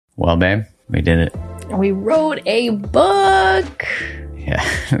Well, babe, we did it. We wrote a book. Yeah,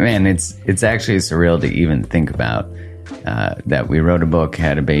 man, it's actually surreal to even think about that we wrote a book,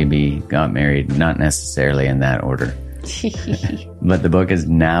 had a baby, got married, not necessarily in that order. But the book is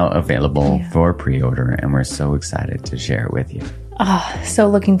now available for pre-order, and we're so excited to share it with you. Oh, so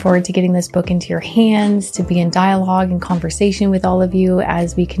looking forward to getting this book into your hands, to be in dialogue and conversation with all of you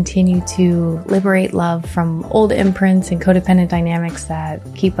as we continue to liberate love from old imprints and codependent dynamics that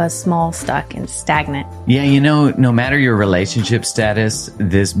keep us small, stuck, and stagnant. Yeah, no matter your relationship status,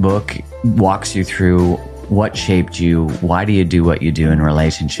 this book walks you through what shaped you, why do you do what you do in a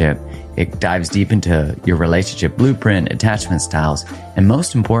relationship. It dives deep into your relationship blueprint, attachment styles, and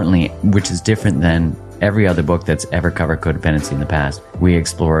most importantly, which is different than every other book that's ever covered codependency in the past, we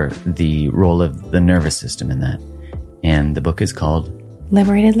explore the role of the nervous system in that. And the book is called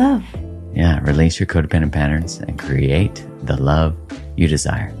Liberated Love. Yeah, release your codependent patterns and create the love you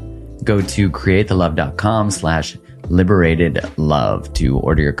desire. Go to createthelove.com/liberatedlove to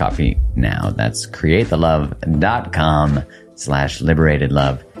order your copy now. That's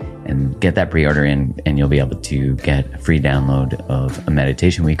createthelove.com/liberatedlove. And get that pre-order in, and you'll be able to get a free download of a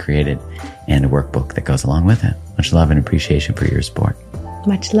meditation we created and a workbook that goes along with it. Much love and appreciation for your support.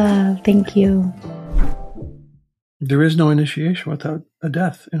 Much love. Thank you. There is no initiation without a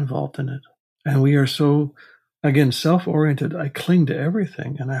death involved in it. And we are so, again, self-oriented. I cling to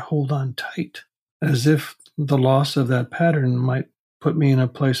everything and I hold on tight as if the loss of that pattern might put me in a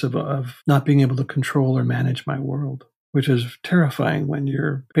place of not being able to control or manage my world, which is terrifying when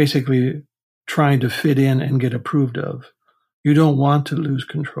you're basically trying to fit in and get approved of. You don't want to lose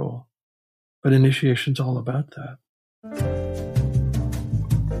control, but initiation's all about that.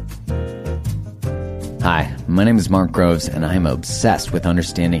 Hi, my name is Mark Groves, and I'm obsessed with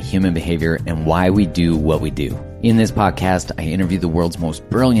understanding human behavior and why we do what we do. In this podcast, I interview the world's most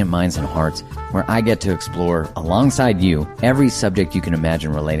brilliant minds and hearts, where I get to explore, alongside you, every subject you can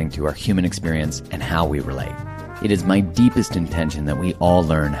imagine relating to our human experience and how we relate. It is my deepest intention that we all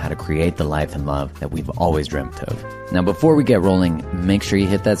learn how to create the life and love that we've always dreamt of. Now, before we get rolling, make sure you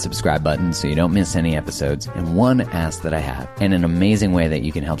hit that subscribe button so you don't miss any episodes. And one ask that I have, and an amazing way that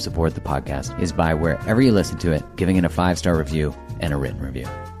you can help support the podcast, is by wherever you listen to it, giving it a 5-star review and a written review.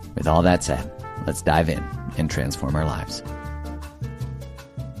 With all that said, let's dive in and transform our lives.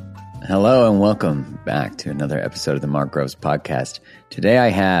 Hello and welcome back to another episode of the Mark Groves podcast. Today I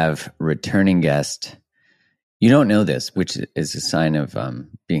have returning guest. You don't know this, which is a sign of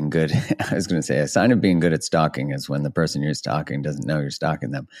being good. I was going to say a sign of being good at stalking is when the person you're stalking doesn't know you're stalking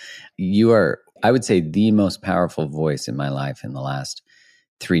them. You are, I would say, the most powerful voice in my life in the last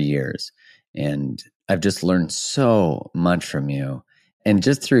 3 years. And I've just learned so much from you. And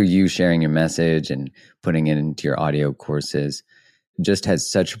just through you sharing your message and putting it into your audio courses, just has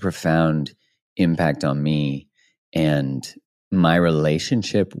such a profound impact on me and my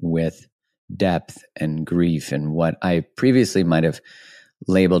relationship with depth and grief and what I previously might have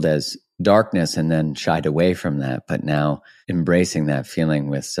labeled as darkness and then shied away from that, but now embracing that feeling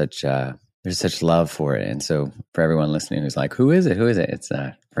with there's such love for it. And so for everyone listening who's like, who is it? It's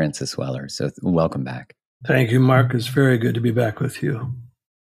Francis Weller. So welcome back. Thank you, Mark. It's very good to be back with you.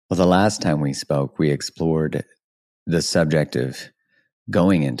 Well, the last time we spoke, we explored the subject of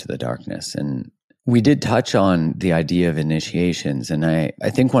going into the darkness. And we did touch on the idea of initiations. And I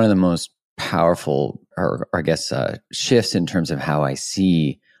think one of the most powerful, or I guess, shifts in terms of how I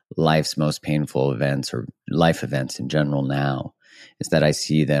see life's most painful events or life events in general now is that I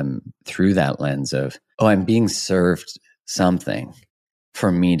see them through that lens of, I'm being served something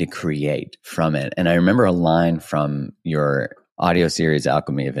for me to create from it. And I remember a line from your audio series,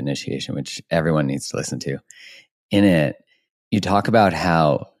 Alchemy of Initiation, which everyone needs to listen to. In it, you talk about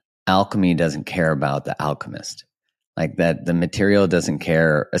how alchemy doesn't care about the alchemist. Like that the material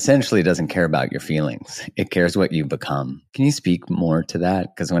essentially doesn't care about your feelings. It cares what you become. Can you speak more to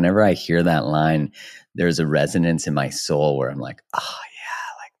that? Because whenever I hear that line, there's a resonance in my soul where I'm like,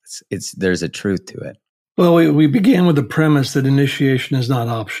 there's a truth to it. Well, we began with the premise that initiation is not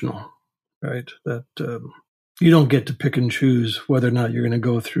optional, right? That you don't get to pick and choose whether or not you're going to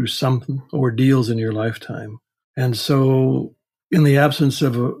go through some ordeals in your lifetime. And so in the absence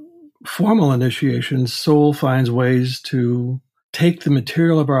of a formal initiation, soul finds ways to take the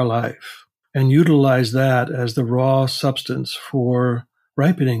material of our life and utilize that as the raw substance for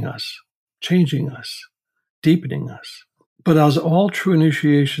ripening us, changing us, deepening us. But as all true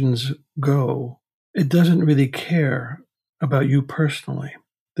initiations go, it doesn't really care about you personally.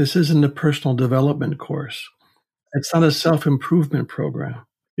 This isn't a personal development course. It's not a self-improvement program.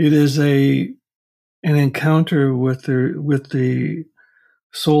 It is an encounter with the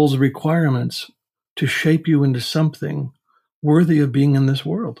soul's requirements to shape you into something worthy of being in this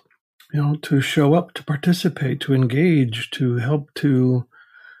world. To show up, to participate, to engage, to help to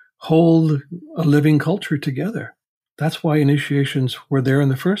hold a living culture together. That's why initiations were there in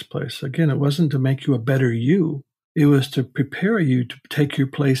the first place. Again, it wasn't to make you a better you. It was to prepare you to take your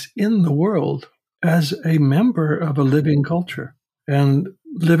place in the world as a member of a living culture. And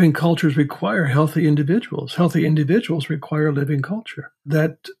living cultures require healthy individuals. Healthy individuals require living culture.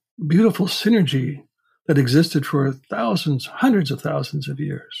 That beautiful synergy that existed for thousands, hundreds of thousands of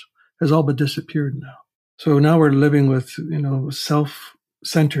years has all but disappeared now. So now we're living with,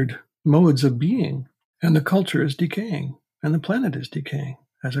 self-centered modes of being, and the culture is decaying, and the planet is decaying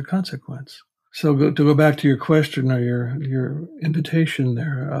as a consequence. So to go back to your question or your invitation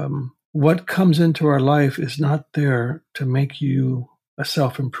there, what comes into our life is not there to make you a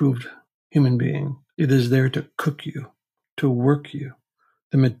self-improved human being. It is there to cook you, to work you.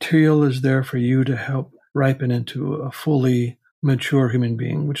 The material is there for you to help ripen into a fully mature human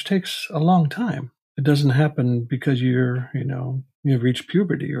being, which takes a long time. It doesn't happen because you've reached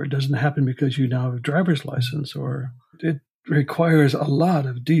puberty, or it doesn't happen because you now have a driver's license, or it requires a lot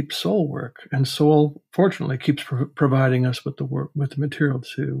of deep soul work. And soul, fortunately, keeps providing us with the work, with the material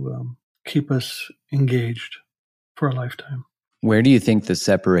to keep us engaged for a lifetime. Where do you think the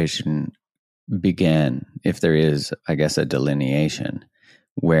separation began, if there is, I guess, a delineation,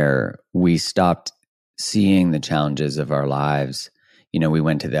 where we stopped seeing the challenges of our lives? We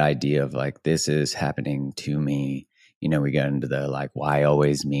went to the idea of like, this is happening to me. We got into the like, why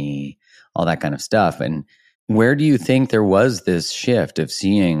always me, all that kind of stuff. And where do you think there was this shift of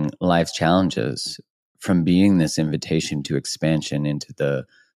seeing life's challenges from being this invitation to expansion into the,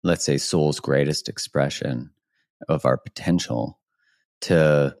 let's say, soul's greatest expression of our potential,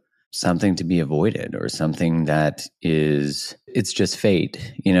 to something to be avoided, or something that it's just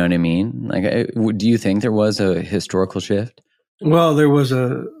fate? You know what I mean? Like, do you think there was a historical shift? Well, there was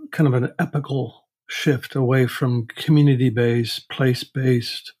a kind of an epical shift away from community-based,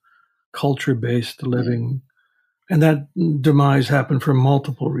 place-based, culture-based living. And that demise happened for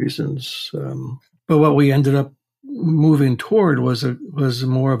multiple reasons. But what we ended up moving toward was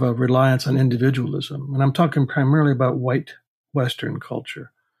more of a reliance on individualism. And I'm talking primarily about white Western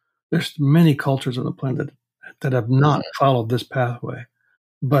culture. There's many cultures on the planet that have not followed this pathway.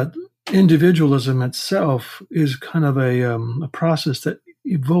 But individualism itself is kind of a process that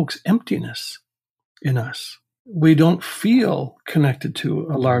evokes emptiness in us. We don't feel connected to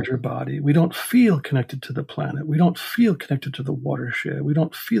a larger body. We don't feel connected to the planet. We don't feel connected to the watershed. We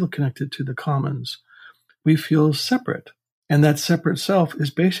don't feel connected to the commons. We feel separate. And that separate self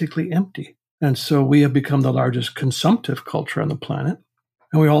is basically empty. And so we have become the largest consumptive culture on the planet.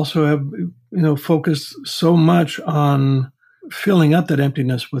 And we also have, focused so much on filling up that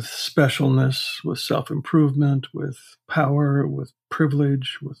emptiness with specialness, with self-improvement, with power, with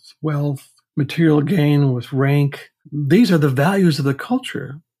privilege, with wealth, material gain, with rank. These are the values of the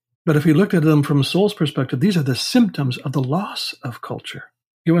culture. But if we looked at them from a soul's perspective, these are the symptoms of the loss of culture.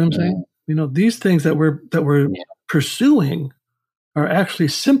 You know what I'm saying? These things that we're pursuing are actually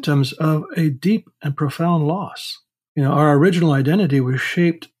symptoms of a deep and profound loss. Our original identity was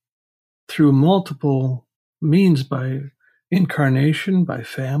shaped through multiple means, by incarnation, by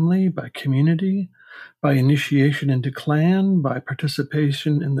family, by community, by initiation into clan, by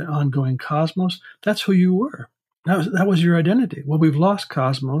participation in the ongoing cosmos. That's who you were. That was your identity. Well, we've lost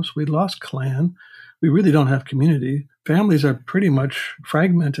cosmos. We lost clan. We really don't have community. Families are pretty much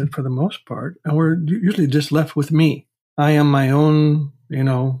fragmented for the most part, and we're usually just left with me. I am my own,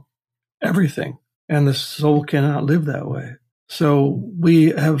 everything. And the soul cannot live that way. So we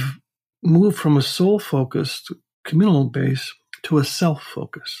have moved from a soul-focused communal base to a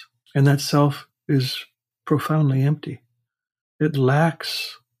self-focus. And that self is profoundly empty. It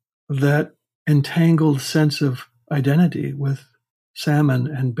lacks that entangled sense of identity with salmon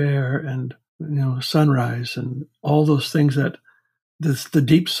and bear and sunrise and all those things that the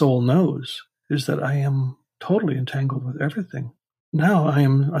deep soul knows, is that I am totally entangled with everything. Now I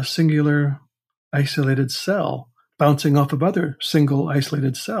am a singular isolated cell bouncing off of other single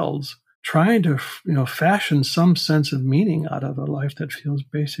isolated cells, trying to fashion some sense of meaning out of a life that feels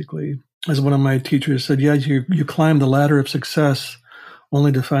basically, as one of my teachers said, you climb the ladder of success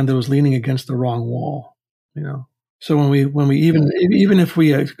only to find that it was leaning against the wrong wall. So when we even if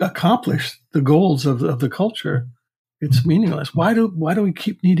we accomplish the goals of the culture, it's meaningless. Why do we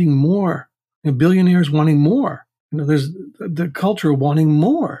keep needing more? Billionaires wanting more. There's the culture wanting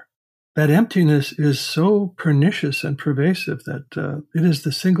more. That emptiness is so pernicious and pervasive that it is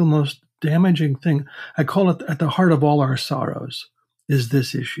the single most damaging thing. I call it at the heart of all our sorrows. is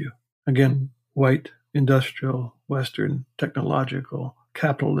this issue. Again, white, industrial, Western, technological,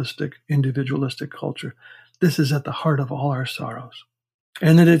 capitalistic, individualistic culture. This is at the heart of all our sorrows.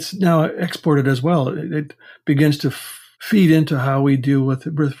 And that it's now exported as well. It begins to feed into how we deal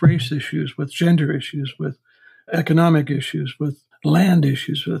with race issues, with gender issues, with economic issues, with land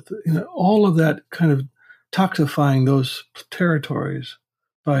issues, with all of that kind of toxifying those territories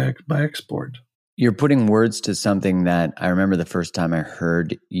by export. You're putting words to something that I remember the first time I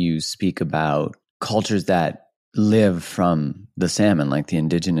heard you speak about cultures that live from the salmon, like the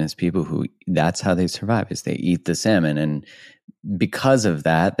indigenous people who that's how they survive, is they eat the salmon. And because of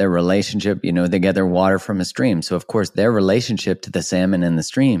that, their relationship, they get their water from a stream. So of course, their relationship to the salmon in the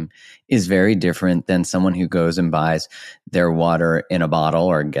stream is very different than someone who goes and buys their water in a bottle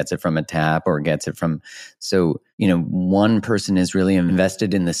or gets it from a tap or gets it from. So, one person is really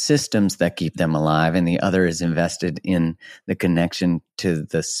invested in the systems that keep them alive, and the other is invested in the connection to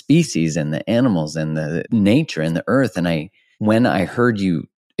the species and the animals and the nature and the earth. And when I heard you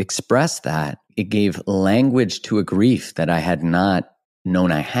express that, it gave language to a grief that I had not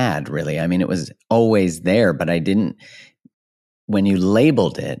known I had, really. I mean, it was always there, but I didn't, when you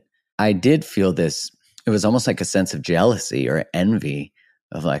labeled it, I did feel this, it was almost like a sense of jealousy or envy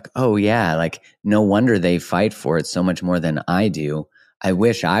of like, oh yeah, like no wonder they fight for it so much more than I do. I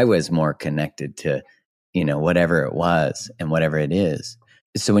wish I was more connected to, whatever it was and whatever it is.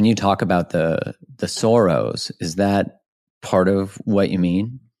 So when you talk about the sorrows, is that part of what you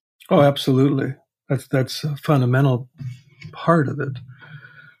mean? Oh, absolutely. That's a fundamental part of it.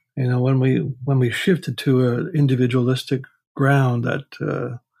 When we shifted to an individualistic ground,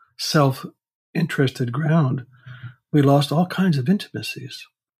 that self-interested ground, we lost all kinds of intimacies.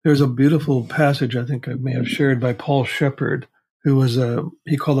 There's a beautiful passage I think I may have shared by Paul Shepard, who was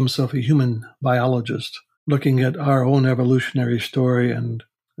he called himself a human biologist, looking at our own evolutionary story and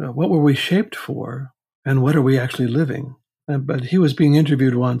what were we shaped for and what are we actually living. But he was being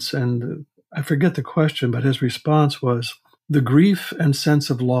interviewed once, and I forget the question, but his response was, the grief and sense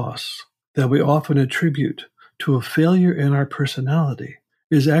of loss that we often attribute to a failure in our personality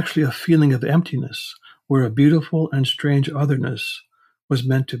is actually a feeling of emptiness where a beautiful and strange otherness was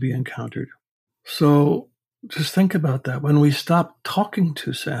meant to be encountered. So just think about that. When we stop talking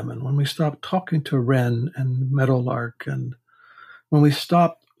to salmon, when we stop talking to wren and meadowlark, and when we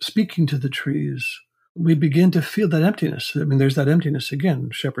stop speaking to the trees, we begin to feel that emptiness. I mean, there's that emptiness again.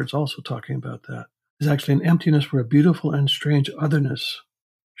 Shepard's also talking about that. There's actually an emptiness where a beautiful and strange otherness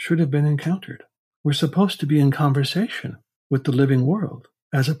should have been encountered. We're supposed to be in conversation with the living world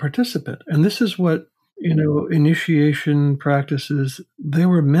as a participant. And this is what, initiation practices, they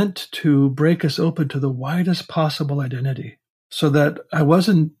were meant to break us open to the widest possible identity, so that I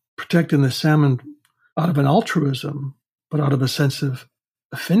wasn't protecting the salmon out of an altruism, but out of a sense of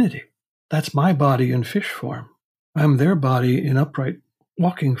affinity. That's my body in fish form. I'm their body in upright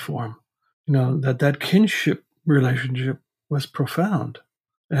walking form. That kinship relationship was profound.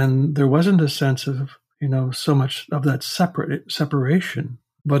 And there wasn't a sense of, so much of that separation,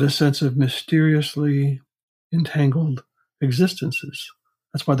 but a sense of mysteriously entangled existences.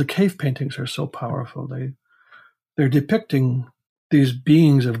 That's why the cave paintings are so powerful. They're depicting these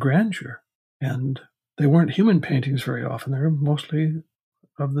beings of grandeur. And they weren't human paintings very often. They were mostly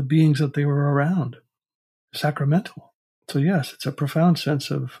of the beings that they were around, sacramental. So yes, it's a profound sense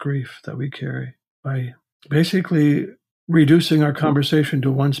of grief that we carry by basically reducing our conversation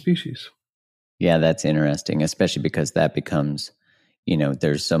to one species. Yeah, that's interesting, especially because that becomes,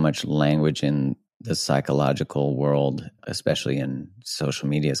 there's so much language in the psychological world, especially in social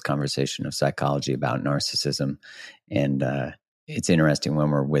media's conversation of psychology about narcissism. And it's interesting when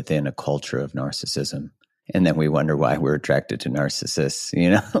we're within a culture of narcissism, and then we wonder why we're attracted to narcissists,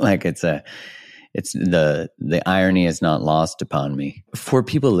 like it's the irony is not lost upon me. For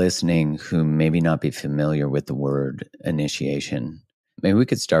people listening who maybe not be familiar with the word initiation, maybe we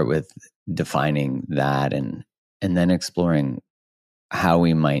could start with defining that and then exploring how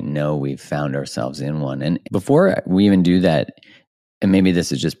we might know we've found ourselves in one. And before we even do that, and maybe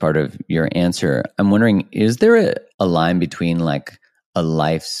this is just part of your answer, I'm wondering, is there a line between like a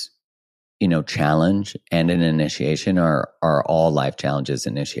life's challenge and an initiation, or are all life challenges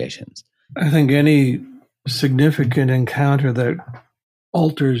initiations? I think any significant encounter that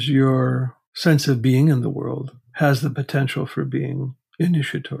alters your sense of being in the world has the potential for being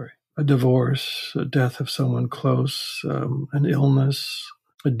initiatory. A divorce, a death of someone close, an illness,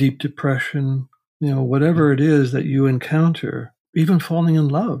 a deep depression, whatever it is that you encounter, even falling in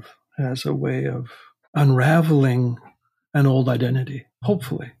love has a way of unraveling an old identity,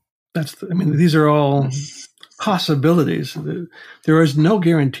 hopefully. These are all possibilities. There is no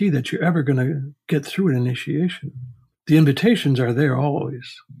guarantee that you're ever going to get through an initiation. The invitations are there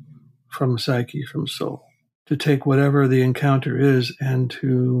always from psyche, from soul, to take whatever the encounter is and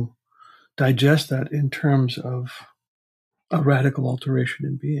to digest that in terms of a radical alteration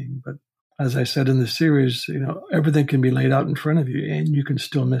in being. But as I said in the series, everything can be laid out in front of you and you can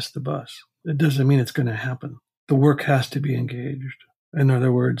still miss the bus. It doesn't mean it's going to happen. The work has to be engaged. In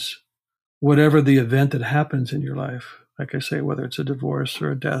other words, whatever the event that happens in your life, like I say, whether it's a divorce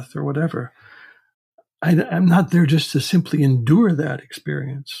or a death or whatever, I'm not there just to simply endure that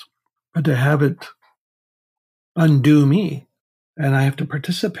experience, but to have it undo me. And I have to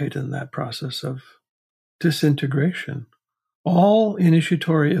participate in that process of disintegration. All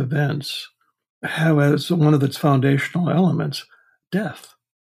initiatory events have as one of its foundational elements death.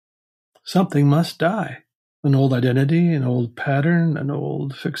 Something must die. An old identity, an old pattern, an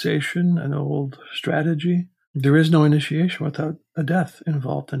old fixation, an old strategy. There is no initiation without a death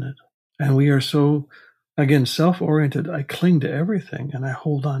involved in it. And we are so, again, self-oriented. I cling to everything and I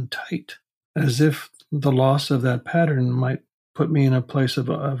hold on tight as if the loss of that pattern might put me in a place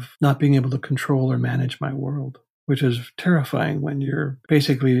of not being able to control or manage my world, which is terrifying when you're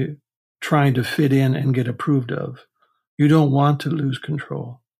basically trying to fit in and get approved of. You don't want to lose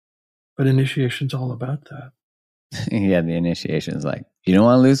control. But initiation's all about that. Yeah, the initiation is like, you don't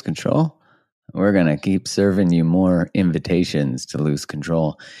want to lose control? We're going to keep serving you more invitations to lose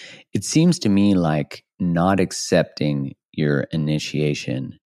control. It seems to me like not accepting your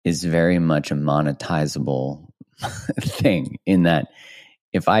initiation is very much a monetizable thing, in that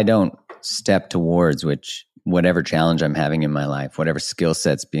if I don't step towards whatever challenge I'm having in my life, whatever skill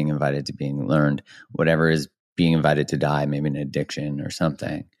set's being invited to being learned, whatever is being invited to die, maybe an addiction or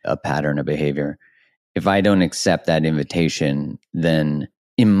something, a pattern of behavior. If I don't accept that invitation, then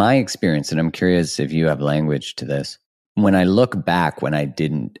in my experience, and I'm curious if you have language to this, when I look back, when I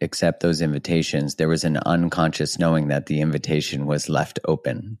didn't accept those invitations, there was an unconscious knowing that the invitation was left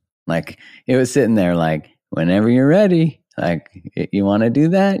open. Like it was sitting there like, whenever you're ready, like you want to do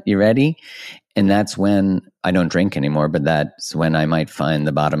that, you ready? And that's when I don't drink anymore, but that's when I might find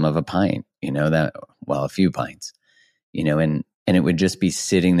the bottom of a pint, a few pints, and it would just be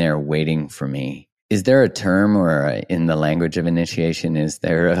sitting there waiting for me. Is there a term, or in the language of initiation, is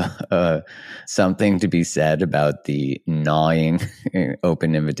there something to be said about the gnawing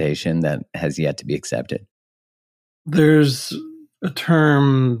open invitation that has yet to be accepted? There's a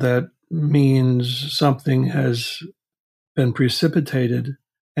term that means something has been precipitated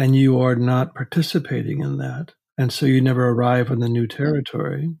and you are not participating in that. And so you never arrive in the new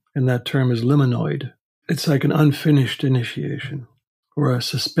territory. And that term is liminal. It's like an unfinished initiation or a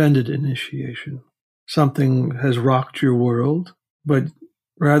suspended initiation. Something has rocked your world, but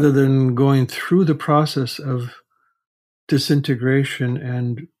rather than going through the process of disintegration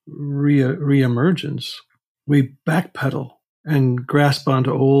and reemergence, we backpedal and grasp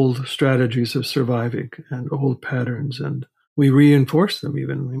onto old strategies of surviving and old patterns, and we reinforce them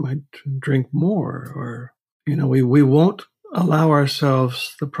even. We might drink more, or, we won't allow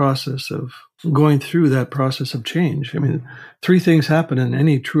ourselves the process of going through that process of change. I mean, three things happen in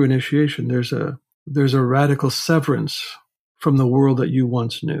any true initiation. There's a radical severance from the world that you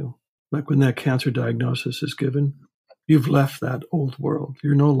once knew. Like when that cancer diagnosis is given, you've left that old world.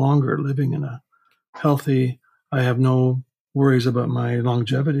 You're no longer living in a healthy, I have no worries about my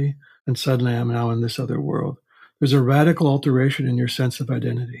longevity, and suddenly I'm now in this other world. There's a radical alteration in your sense of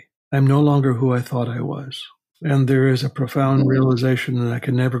identity. I'm no longer who I thought I was. And there is a profound realization that I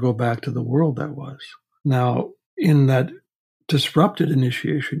can never go back to the world that was. Now, in that disrupted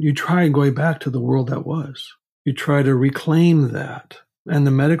initiation, you try going back to the world that was. You try to reclaim that. And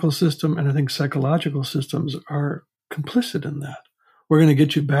the medical system and I think psychological systems are complicit in that. We're going to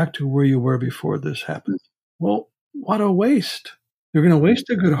get you back to where you were before this happened. Well, what a waste. You're going to waste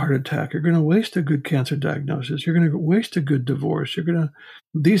a good heart attack. You're going to waste a good cancer diagnosis. You're going to waste a good divorce.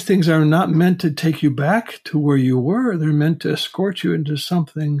 These things are not meant to take you back to where you were. They're meant to escort you into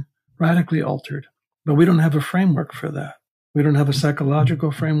something radically altered. But we don't have a framework for that. We don't have a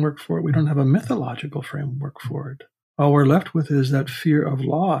psychological framework for it. We don't have a mythological framework for it. All we're left with is that fear of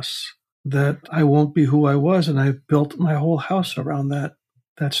loss, that I won't be who I was, and I've built my whole house around that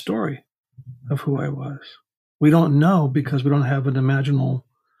story of who I was. We don't know because we don't have an imaginal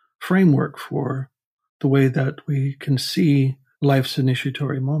framework for the way that we can see life's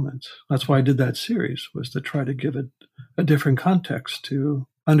initiatory moments. That's why I did that series, was to try to give it a different context to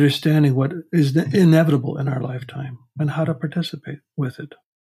understanding what is inevitable in our lifetime and how to participate with it.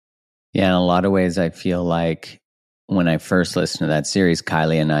 Yeah, in a lot of ways, I feel like when I first listened to that series,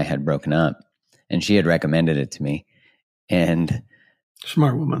 Kylie and I had broken up. and she had recommended it to me. And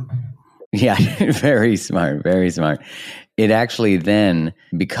smart woman. Yeah, very smart, very smart. It actually then,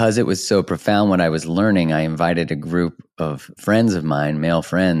 because it was so profound what I was learning, I invited a group of friends of mine, male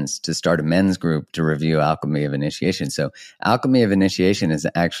friends, to start a men's group to review Alchemy of Initiation. So Alchemy of Initiation is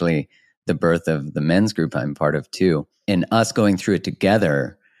actually the birth of the men's group I'm part of too. And us going through it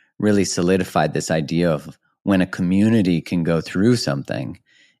together really solidified this idea of when a community can go through something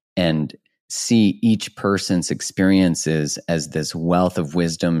and see each person's experiences as this wealth of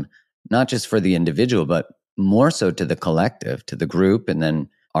wisdom, not just for the individual, but more so to the collective, to the group, and then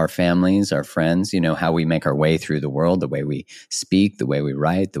our families, our friends, how we make our way through the world, the way we speak, the way we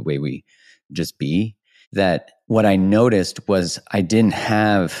write, the way we just be. That what I noticed was I didn't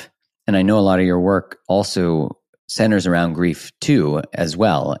have, and I know a lot of your work also centers around grief too, as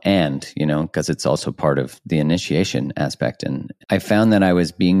well. And, because it's also part of the initiation aspect. And I found that I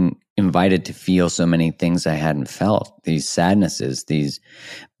was being invited to feel so many things I hadn't felt, these sadnesses,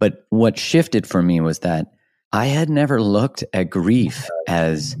 but what shifted for me was that I had never looked at grief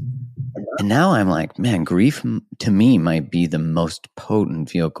as, and now I'm like, man, grief to me might be the most potent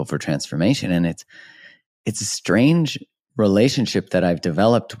vehicle for transformation. And it's a strange relationship that I've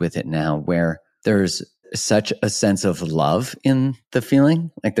developed with it now, where there's such a sense of love in the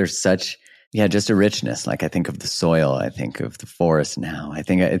feeling. Like there's such, just a richness. Like I think of the soil, I think of the forest now. I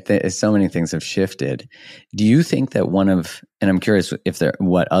think so many things have shifted. Do you think that and I'm curious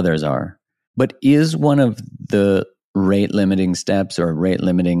what others are, but is one of the rate limiting steps or rate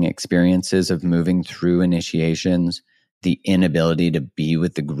limiting experiences of moving through initiations the inability to be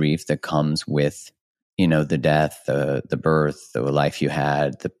with the grief that comes with, the death, the birth, the life you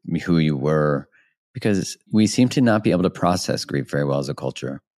had, who you were? Because we seem to not be able to process grief very well as a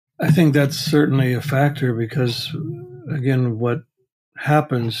culture. I think that's certainly a factor because, again, what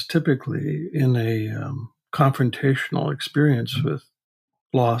happens typically in a confrontational experience with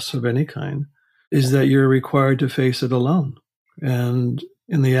loss of any kind is that you're required to face it alone. And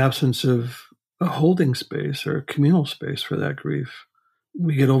in the absence of a holding space or a communal space for that grief,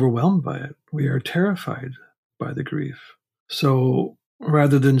 we get overwhelmed by it. We are terrified by the grief. So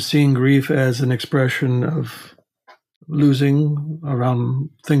rather than seeing grief as an expression of losing around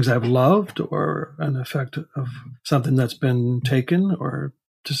things I've loved or an effect of something that's been taken or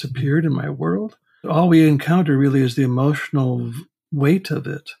disappeared in my world, all we encounter really is the emotional weight of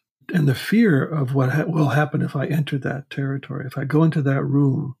it and the fear of what will happen if I enter that territory. If I go into that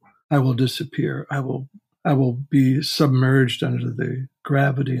room, I will disappear. I will be submerged under the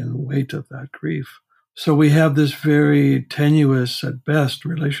gravity and weight of that grief. So we have this very tenuous, at best,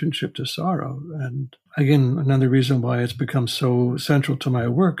 relationship to sorrow. And again, another reason why it's become so central to my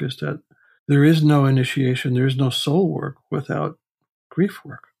work is that there is no initiation, there is no soul work without grief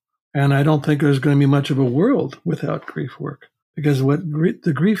work. And I don't think there's going to be much of a world without grief work, because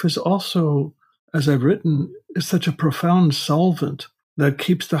the grief is also, as I've written, is such a profound solvent that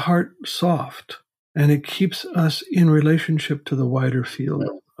keeps the heart soft, and it keeps us in relationship to the wider field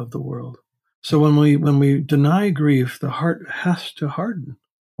of the world. So when we deny grief, the heart has to harden.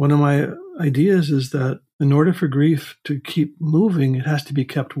 One of my ideas is that in order for grief to keep moving, it has to be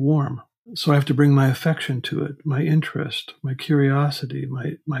kept warm. So I have to bring my affection to it, my interest, my curiosity,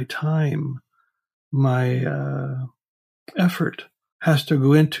 my time, my effort has to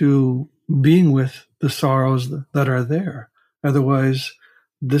go into being with the sorrows that are there. Otherwise,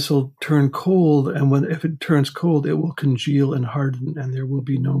 this will turn cold, and if it turns cold, it will congeal and harden, and there will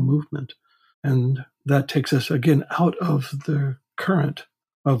be no movement. And that takes us, again, out of the current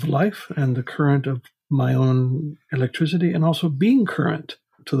of life and the current of my own electricity, and also being current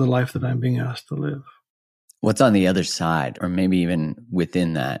to the life that I'm being asked to live. What's on the other side, or maybe even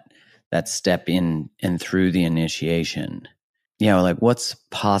within that step in and through the initiation? Like what's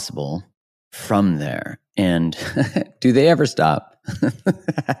possible from there? And do they ever stop?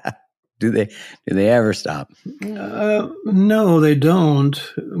 Do they ever stop? No, they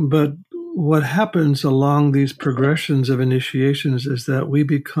don't. But what happens along these progressions of initiations is that we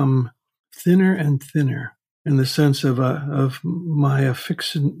become thinner and thinner in the sense of my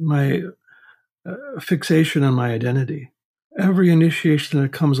fixation on my identity. Every initiation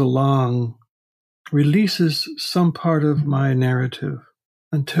that comes along releases some part of my narrative,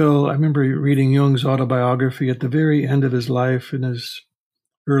 until I remember reading Jung's autobiography at the very end of his life in his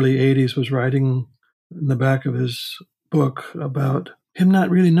early 80s, was writing in the back of his book about him not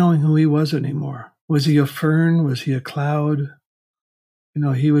really knowing who he was anymore. Was he a fern? Was he a cloud?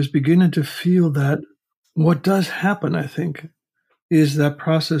 He was beginning to feel that what does happen, I think, is that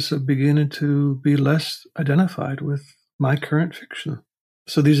process of beginning to be less identified with my current fiction.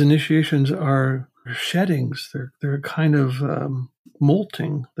 So these initiations are sheddings. They're kind of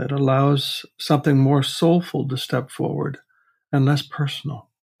molting that allows something more soulful to step forward and less personal.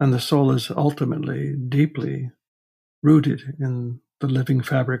 And the soul is ultimately deeply rooted in the living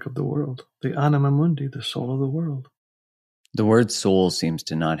fabric of the world, the anima mundi, the soul of the world. The word soul seems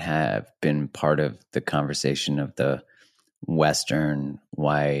to not have been part of the conversation of the Western,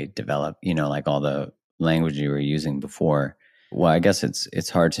 why develop, like all the language you were using before. Well, I guess it's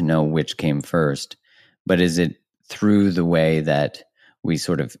hard to know which came first, but is it through the way that we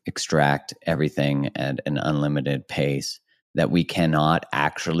sort of extract everything at an unlimited pace that we cannot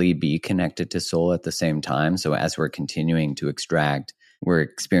actually be connected to soul at the same time? So as we're continuing to extract, we're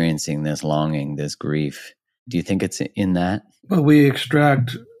experiencing this longing, this grief. Do you think it's in that? Well, we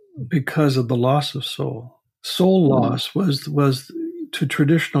extract because of the loss of soul. Soul loss was to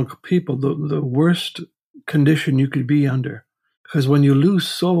traditional people the worst condition you could be under. Because when you lose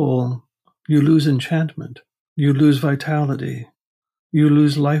soul, you lose enchantment, you lose vitality, you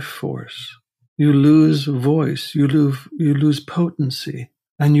lose life force, you lose voice, you lose potency,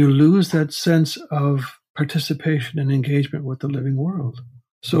 and you lose that sense of participation and engagement with the living world.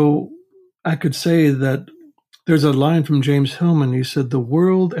 So I could say that there's a line from James Hillman. He said, "The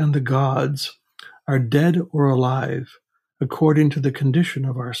world and the gods are dead or alive according to the condition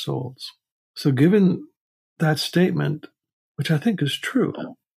of our souls." So given that statement, which I think is true,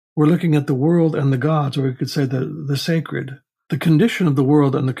 we're looking at the world and the gods, or we could say the sacred. The condition of the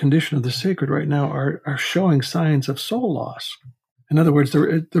world and the condition of the sacred right now are showing signs of soul loss. In other words,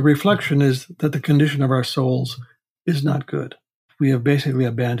 the reflection is that the condition of our souls is not good. We have basically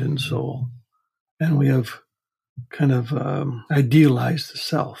abandoned soul, and we have kind of idealized the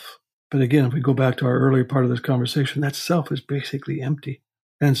self. But again, if we go back to our earlier part of this conversation, that self is basically empty.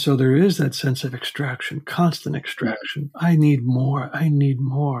 And so there is that sense of extraction, constant extraction. I need more. I need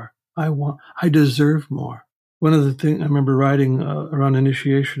more. I deserve more. One of the things I remember writing around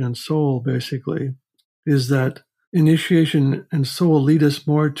initiation and soul, basically, is that initiation and soul lead us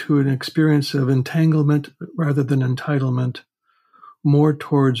more to an experience of entanglement rather than entitlement, more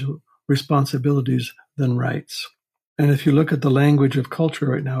towards responsibilities than rights. And if you look at the language of culture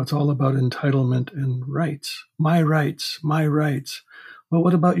right now, it's all about entitlement and rights. My rights, my rights. Well,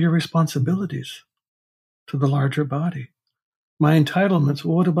 what about your responsibilities to the larger body? My entitlements,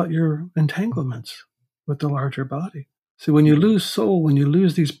 well, what about your entanglements with the larger body? So when you lose soul, when you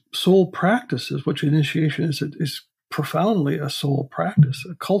lose these soul practices, which initiation is profoundly a soul practice,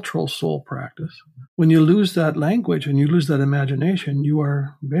 a cultural soul practice. When you lose that language and you lose that imagination, you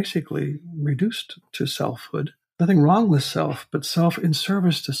are basically reduced to selfhood. Nothing wrong with self, but self in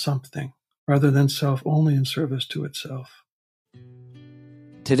service to something rather than self only in service to itself.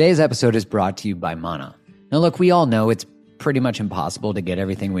 Today's episode is brought to you by Mana. Now look, we all know it's pretty much impossible to get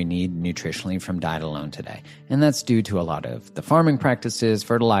everything we need nutritionally from diet alone today. And that's due to a lot of the farming practices,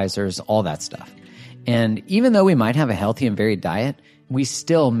 fertilizers, all that stuff. And even though we might have a healthy and varied diet, we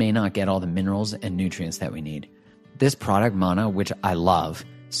still may not get all the minerals and nutrients that we need. This product, Mana, which I love,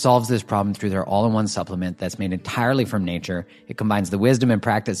 solves this problem through their all-in-one supplement that's made entirely from nature. It combines the wisdom and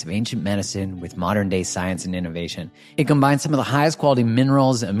practice of ancient medicine with modern-day science and innovation. It combines some of the highest quality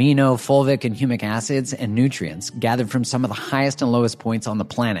minerals, amino, fulvic, and humic acids, and nutrients gathered from some of the highest and lowest points on the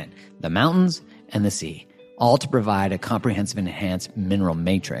planet, the mountains and the sea, all to provide a comprehensive and enhanced mineral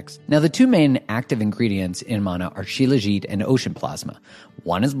matrix. Now, the two main active ingredients in Mana are shilajit and ocean plasma.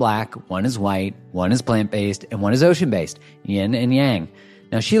 One is black, one is white, one is plant-based, and one is ocean-based, yin and yang.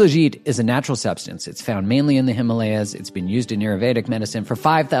 Now, shilajit is a natural substance. It's found mainly in the Himalayas. It's been used in Ayurvedic medicine for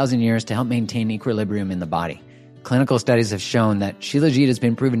 5,000 years to help maintain equilibrium in the body. Clinical studies have shown that shilajit has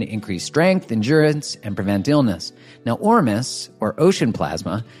been proven to increase strength, endurance, and prevent illness. Now, ormus, or ocean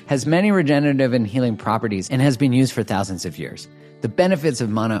plasma, has many regenerative and healing properties and has been used for thousands of years. The benefits of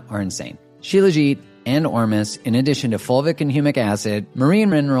Mana are insane. Shilajit and ormus, in addition to fulvic and humic acid,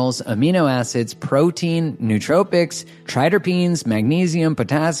 marine minerals, amino acids, protein, nootropics, triterpenes, magnesium,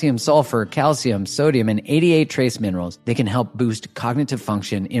 potassium, sulfur, calcium, sodium, and 88 trace minerals. They can help boost cognitive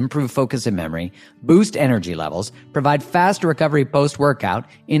function, improve focus and memory, boost energy levels, provide fast recovery post-workout,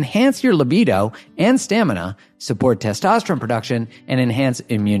 enhance your libido and stamina, support testosterone production, and enhance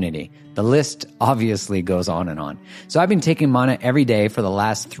immunity. The list obviously goes on and on. So I've been taking Mana every day for the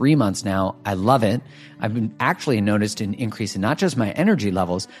last 3 months now. I love it. I've been actually noticed an increase in not just my energy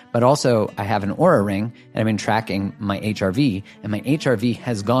levels, but also I have an Oura ring and I've been tracking my HRV, and my HRV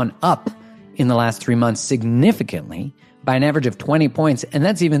has gone up in the last 3 months significantly by an average of 20 points. And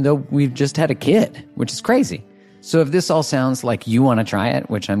that's even though we've just had a kid, which is crazy. So if this all sounds like you want to try it,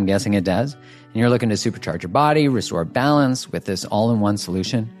 which I'm guessing it does, and you're looking to supercharge your body, restore balance with this all-in-one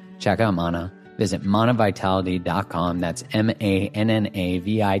solution, check out Mana. Visit manavitality.com. That's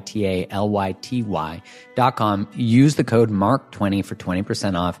MANNAVITALYTY.com. Use the code MARK20 for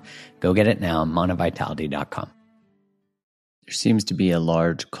 20% off. Go get it now, manavitality.com. There seems to be a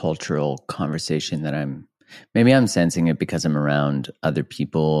large cultural conversation that I'm sensing it because I'm around other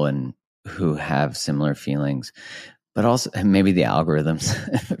people and who have similar feelings, but also maybe the algorithm's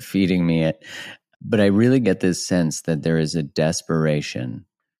feeding me it. But I really get this sense that there is a desperation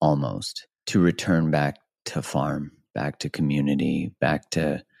almost to return back to farm, back to community, back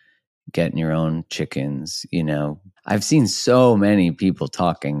to getting your own chickens. You know, I've seen so many people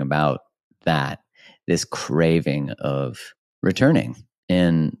talking about that, this craving of returning.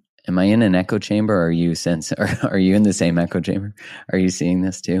 And am I in an echo chamber? Are you in the same echo chamber? Are you seeing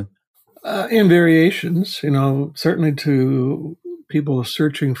this too? In variations, certainly to people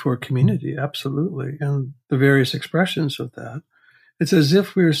searching for community, absolutely, and the various expressions of that. It's as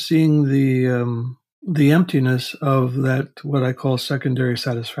if we're seeing the emptiness of that, what I call secondary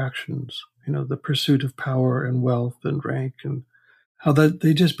satisfactions. The pursuit of power and wealth and rank, and how that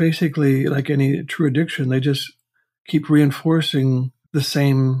they just basically, like any true addiction, they just keep reinforcing the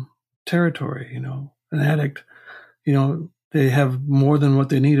same territory. An addict, they have more than what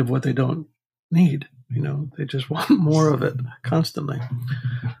they need of what they don't need. They just want more of it constantly.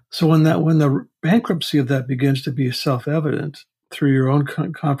 So when the bankruptcy of that begins to be self-evident through your own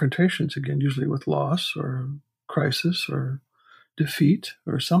confrontations, again, usually with loss or crisis or defeat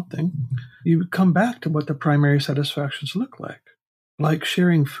or something, you come back to what the primary satisfactions look like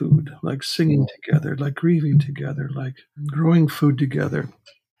sharing food, like singing together, like grieving together, like growing food together.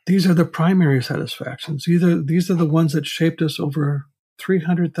 These are the primary satisfactions. These are the ones that shaped us over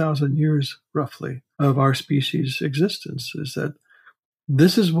 300,000 years, roughly, of our species' existence, is that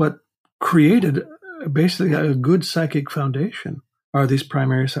this is what created basically a good psychic foundation, are these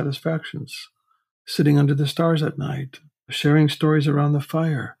primary satisfactions. Sitting under the stars at night, sharing stories around the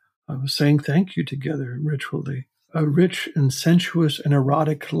fire, saying thank you together ritually, a rich and sensuous and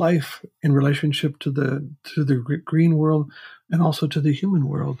erotic life in relationship to the green world and also to the human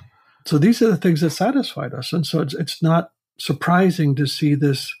world. So these are the things that satisfied us. And so it's not surprising to see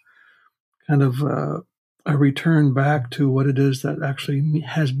this kind of a return back to what it is that actually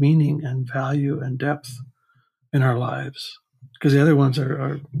has meaning and value and depth in our lives. Because the other ones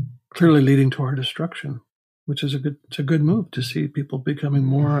are clearly leading to our destruction, which is it's a good move to see people becoming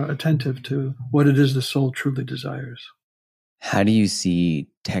more attentive to what it is the soul truly desires. How do you see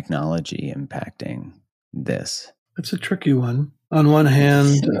technology impacting this? It's a tricky one. On one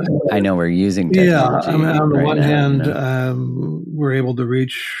hand, I know we're using technology. Yeah, on the right one now, hand, we're able to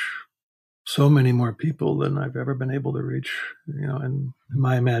reach so many more people than I've ever been able to reach, in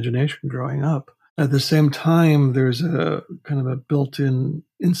my imagination growing up. At the same time, there's a kind of a built-in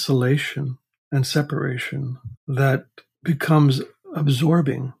insulation and separation that becomes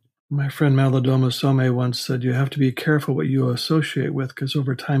absorbing. My friend Malidoma Some once said, you have to be careful what you associate with, because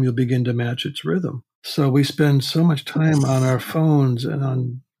over time you'll begin to match its rhythm. So we spend so much time on our phones and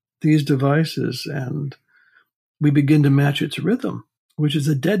on these devices, and we begin to match its rhythm, which is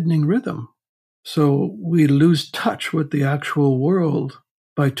a deadening rhythm. So we lose touch with the actual world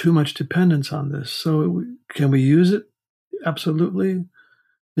by too much dependence on this. So can we use it? Absolutely.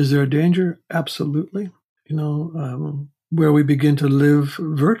 Is there a danger? Absolutely. Where we begin to live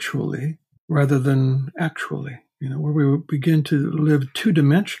virtually rather than actually, where we begin to live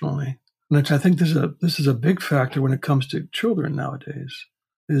two-dimensionally. And I think this is a big factor when it comes to children nowadays,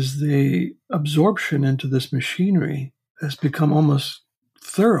 is the absorption into this machinery has become almost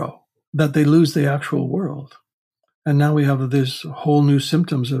thorough, that they lose the actual world. And now we have this whole new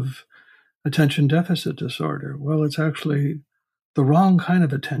symptoms of attention deficit disorder. Well, it's actually the wrong kind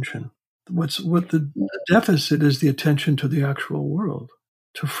of attention. What the deficit is the attention to the actual world,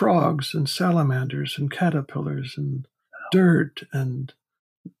 to frogs and salamanders and caterpillars and dirt and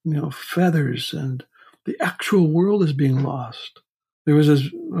feathers, and the actual world is being lost. There was this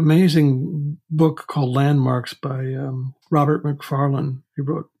amazing book called Landmarks by Robert McFarlane. He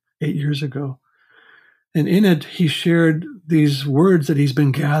wrote 8 years ago. And in it, he shared these words that he's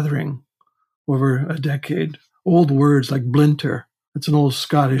been gathering over a decade. Old words like blinter. It's an old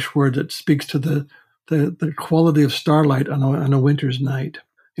Scottish word that speaks to the quality of starlight on a winter's night.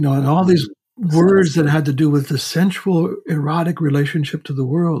 And all these words that had to do with the sensual, erotic relationship to the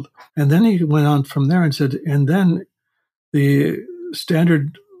world. And then he went on from there and said, and then the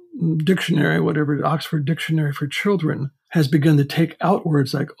standard dictionary, whatever, the Oxford Dictionary for Children, has begun to take out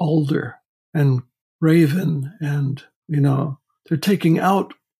words like alder and Raven, and, they're taking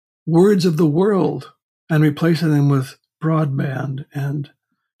out words of the world and replacing them with broadband and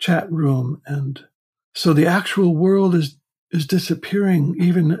chat room. And so the actual world is disappearing,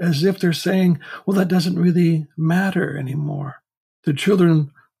 even as if they're saying, well, that doesn't really matter anymore. The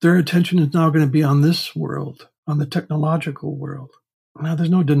children, their attention is now going to be on this world, on the technological world. Now, there's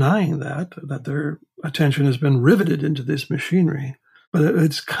no denying that their attention has been riveted into this machinery, but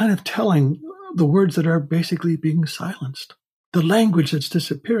it's kind of telling the words that are basically being silenced. The language that's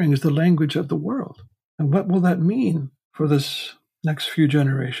disappearing is the language of the world. And what will that mean for this next few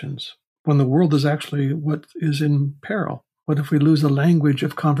generations when the world is actually what is in peril? What if we lose the language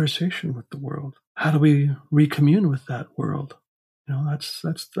of conversation with the world? How do we recommune with that world?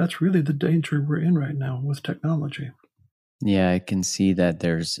 That's really the danger we're in right now with technology. Yeah, I can see that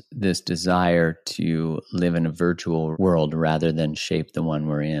there's this desire to live in a virtual world rather than shape the one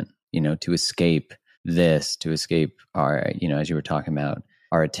we're in, to escape this, to escape our, as you were talking about,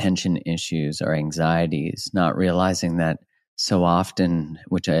 our attention issues, our anxieties, not realizing that so often,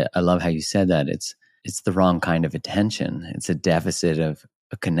 which I love how you said that, it's the wrong kind of attention. It's a deficit of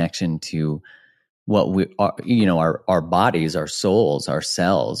a connection to what we are, our bodies, our souls, our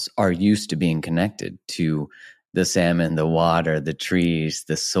cells are used to being connected to the salmon, the water, the trees,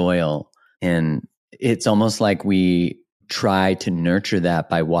 the soil. And it's almost like we try to nurture that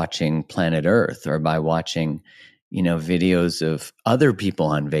by watching Planet Earth or by watching, videos of other people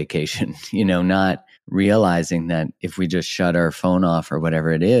on vacation, not realizing that if we just shut our phone off or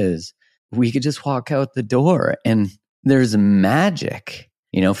whatever it is, we could just walk out the door and there's magic.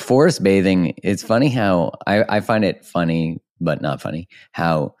 Forest bathing, it's funny how I find it funny, but not funny,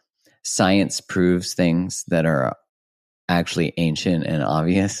 how science proves things that are actually ancient and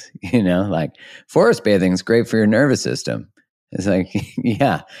obvious, like forest bathing is great for your nervous system. It's like,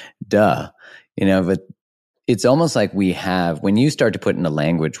 yeah, duh, but it's almost like when you start to put into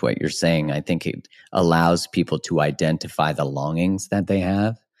language what you're saying, I think it allows people to identify the longings that they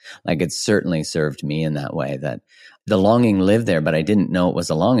have. Like it's certainly served me in that way, that the longing lived there, but I didn't know it was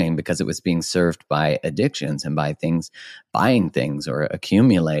a longing because it was being served by addictions and by things, buying things or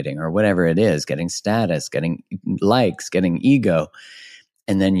accumulating or whatever it is, getting status, getting likes, getting ego.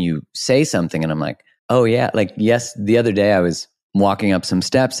 And then you say something and I'm like, oh yeah, like, yes, the other day I was walking up some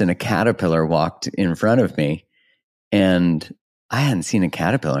steps and a caterpillar walked in front of me and I hadn't seen a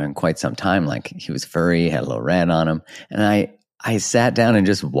caterpillar in quite some time. Like he was furry, had a little red on him. And I sat down and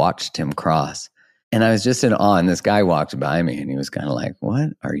just watched him cross. And I was just in awe. And this guy walked by me and he was kind of like, what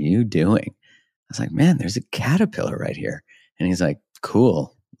are you doing? I was like, man, there's a caterpillar right here. And he's like,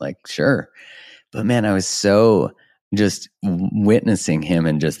 cool, like, sure. But man, I was so just witnessing him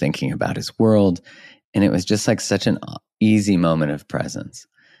and just thinking about his world. And it was just like such an easy moment of presence.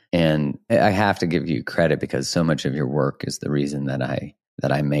 And I have to give you credit because so much of your work is the reason that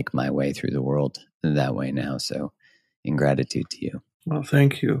I make my way through the world that way now. So in gratitude to you. Well,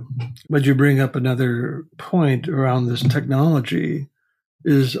 thank you. But you bring up another point around this technology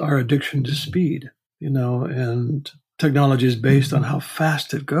is our addiction to speed, and technology is based on how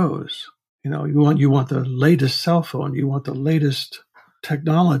fast it goes. You want the latest cell phone, you want the latest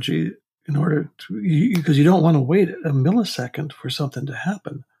technology in order to, because you don't want to wait a millisecond for something to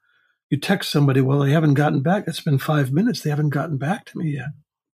happen. You text somebody, well, they haven't gotten back. It's been 5 minutes. They haven't gotten back to me yet.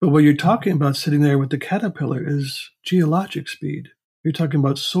 But what you're talking about sitting there with the caterpillar is geologic speed. You're talking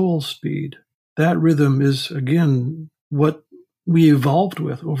about soul speed. That rhythm is, again, what we evolved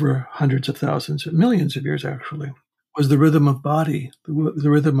with over hundreds of thousands, millions of years actually, was the rhythm of body, the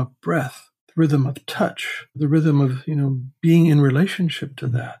rhythm of breath, the rhythm of touch, the rhythm of, being in relationship to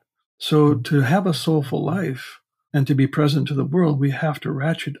that. So to have a soulful life and to be present to the world, we have to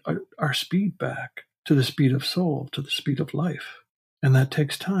ratchet our speed back to the speed of soul, to the speed of life. And that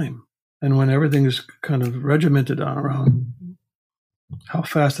takes time. And when everything is kind of regimented around how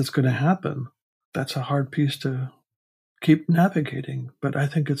fast it's going to happen, that's a hard piece to keep navigating. But I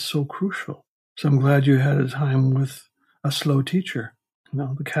think it's so crucial. So I'm glad you had a time with a slow teacher.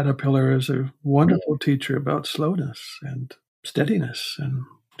 The caterpillar is a wonderful teacher about slowness and steadiness and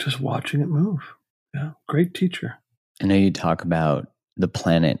just watching it move. Yeah, great teacher. I know you talk about the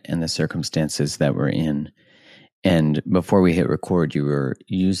planet and the circumstances that we're in. And before we hit record, you were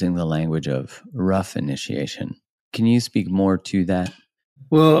using the language of rough initiation. Can you speak more to that?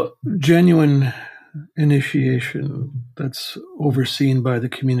 Well, genuine initiation that's overseen by the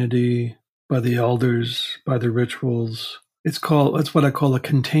community, by the elders, by the rituals. That's what I call a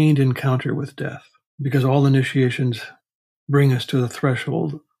contained encounter with death, because all initiations bring us to the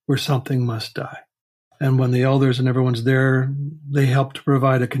threshold where something must die. And when the elders and everyone's there, they help to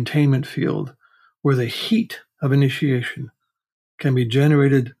provide a containment field where the heat of initiation can be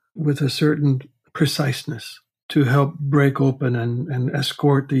generated with a certain preciseness to help break open and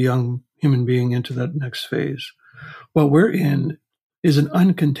escort the young human being into that next phase. What we're in is an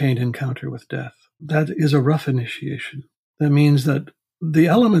uncontained encounter with death. That is a rough initiation. That means that the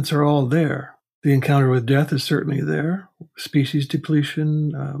elements are all there. The encounter with death is certainly there. Species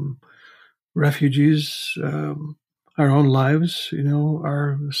depletion, refugees, our own lives,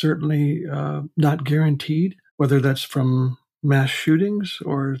 are certainly not guaranteed, whether that's from mass shootings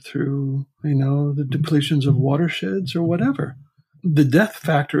or through, the depletions of watersheds or whatever. The death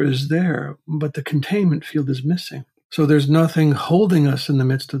factor is there, but the containment field is missing. So there's nothing holding us in the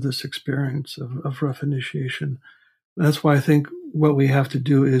midst of this experience of rough initiation. That's why I think what we have to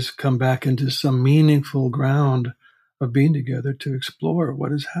do is come back into some meaningful ground of being together to explore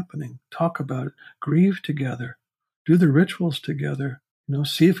what is happening, talk about it, grieve together, do the rituals together,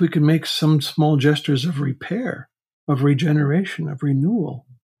 see if we can make some small gestures of repair, of regeneration, of renewal.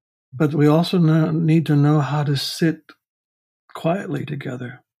 But we also need to know how to sit quietly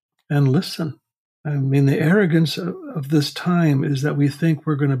together and listen. I mean, the arrogance of this time is that we think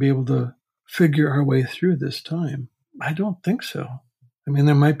we're going to be able to figure our way through this time. I don't think so. I mean,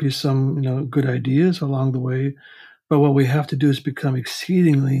 there might be some, good ideas along the way, but what we have to do is become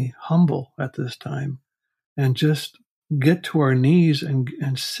exceedingly humble at this time and just get to our knees and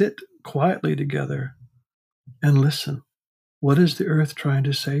sit quietly together and listen. What is the earth trying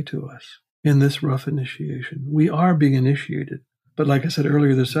to say to us in this rough initiation? We are being initiated. But like I said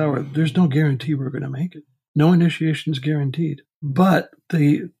earlier this hour, there's no guarantee we're going to make it. No initiation is guaranteed. But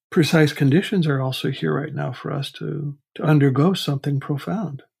the precise conditions are also here right now for us to undergo something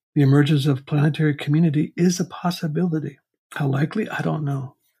profound. The emergence of planetary community is a possibility. How likely? I don't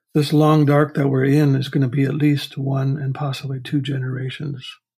know. This long dark that we're in is going to be at least 1 and possibly 2 generations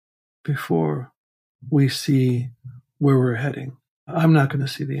before we see where we're heading. I'm not going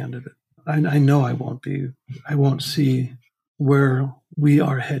to see the end of it. I know I won't be. I won't see where we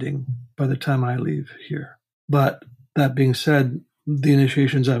are heading by the time I leave here. But that being said, the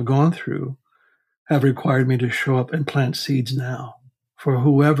initiations I've gone through have required me to show up and plant seeds now for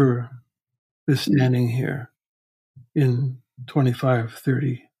whoever is standing here in 25,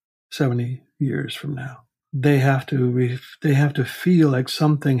 30, 70 years from now. They have to feel like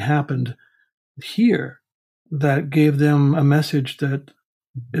something happened here that gave them a message that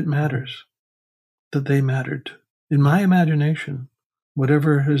it matters, that they mattered. In my imagination,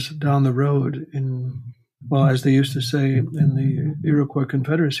 whatever is down the road as they used to say in the Iroquois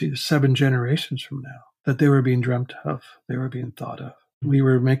Confederacy, 7 generations from now, that they were being dreamt of, they were being thought of. We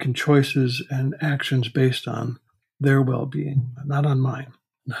were making choices and actions based on their well-being, not on mine,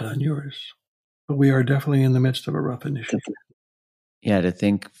 not on yours. But we are definitely in the midst of a rough initiative. Yeah, to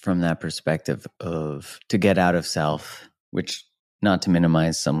think from that perspective of to get out of self, which not to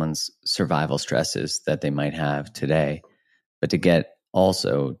minimize someone's survival stresses that they might have today, but to get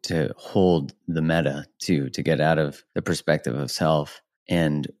also to hold the meta to get out of the perspective of self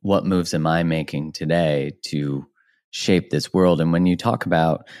and what moves am I making today to shape this world. And when you talk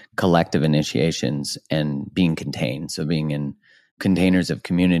about collective initiations and being contained, so being in containers of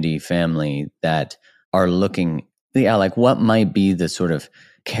community, family that are looking, like what might be the sort of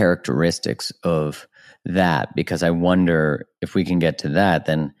characteristics of that? Because I wonder if we can get to that,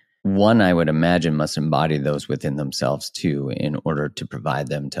 then one, I would imagine, must embody those within themselves too, in order to provide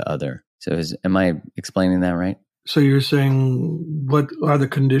them to other. So am I explaining that right? So you're saying, what are the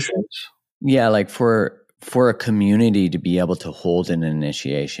conditions? Yeah, like for a community to be able to hold an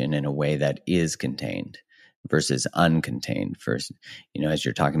initiation in a way that is contained versus uncontained. First, as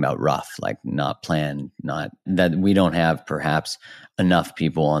you're talking about rough, like not planned, not that we don't have perhaps enough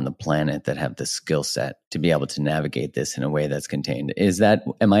people on the planet that have the skill set to be able to navigate this in a way that's contained.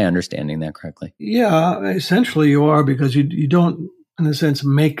 Am I understanding that correctly? Yeah, essentially you are, because you don't, in a sense,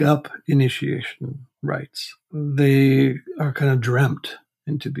 make up initiation rites. They are kind of dreamt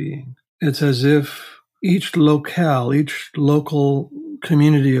into being. It's as if each local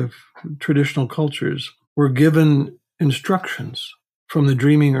community of traditional cultures were given instructions from the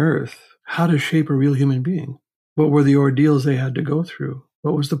dreaming earth how to shape a real human being. What were the ordeals they had to go through?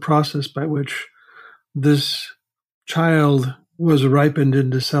 What was the process by which this child was ripened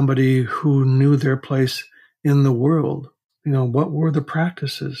into somebody who knew their place in the world? What were the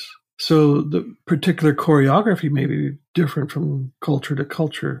practices? So the particular choreography may be different from culture to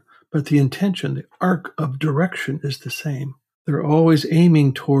culture, but the intention, the arc of direction is the same. They're always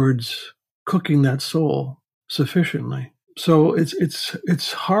aiming towards cooking that soul sufficiently. So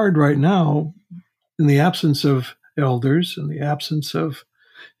it's hard right now, in the absence of elders, in the absence of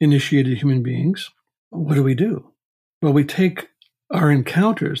initiated human beings, what do? Well, we take our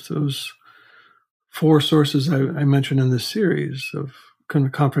encounters, those 4 sources I mentioned in this series of kind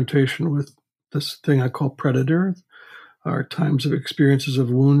of confrontation with this thing I call predator, our times of experiences of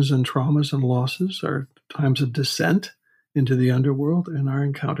wounds and traumas and losses, our times of descent into the underworld, and our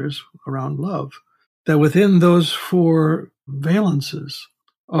encounters around love. That within those 4 valences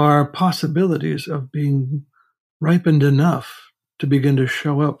are possibilities of being ripened enough to begin to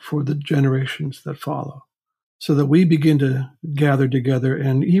show up for the generations that follow. So that we begin to gather together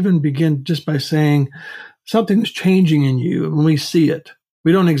and even begin just by saying something's changing in you. When we see it,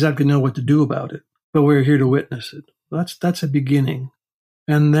 we don't exactly know what to do about it, but we're here to witness it. That's a beginning.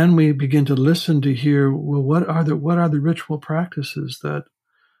 And then we begin to listen to hear, well, what are the ritual practices that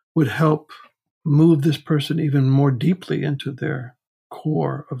would help move this person even more deeply into their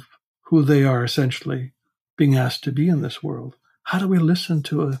core of who they are essentially being asked to be in this world? How do we listen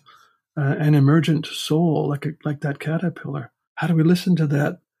to an emergent soul like that caterpillar? How do we listen to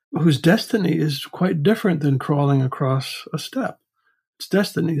that whose destiny is quite different than crawling across a step? Its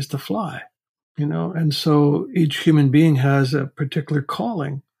destiny is to fly, and so each human being has a particular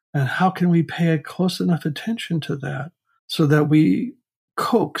calling. And how can we pay a close enough attention to that so that we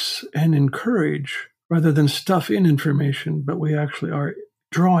coax and encourage rather than stuff in information, but we actually are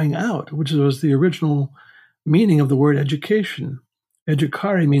drawing out, which was the original meaning of the word education.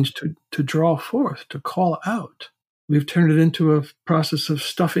 Educare means to draw forth, to call out. We've turned it into a process of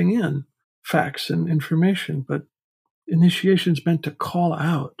stuffing in facts and information, but initiation's meant to call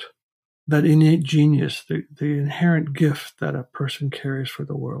out that innate genius, the inherent gift that a person carries for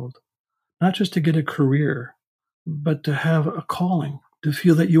the world. Not just to get a career, but to have a calling, to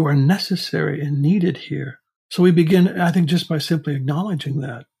feel that you are necessary and needed here. So we begin, I think, just by simply acknowledging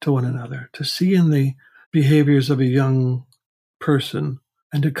that to one another, to see in the behaviors of a young person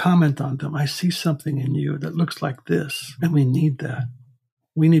and to comment on them. I see something in you that looks like this, and we need that.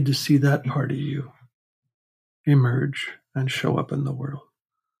 We need to see that part of you emerge and show up in the world.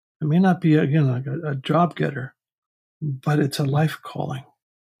 It may not be, again, like a job getter, but it's a life calling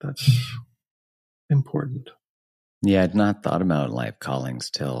that's important. Yeah, I'd not thought about life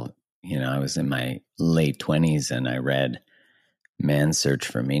callings till, I was in my late 20s and I read Man's Search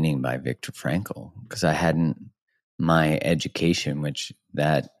for Meaning by Viktor Frankl, because I hadn't, my education, which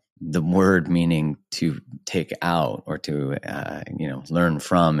that the word meaning to take out or to, learn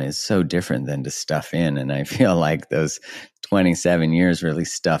from is so different than to stuff in. And I feel like those 27 years really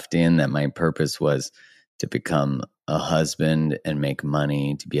stuffed in that my purpose was to become a husband and make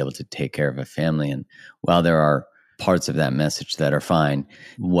money, to be able to take care of a family. And while there are parts of that message that are fine,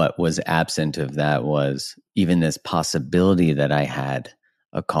 what was absent of that was even this possibility that I had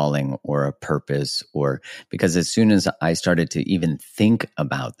a calling or a purpose, or because as soon as I started to even think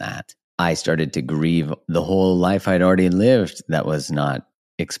about that, I started to grieve the whole life I'd already lived that was not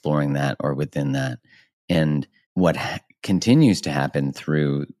exploring that or within that. And what continues to happen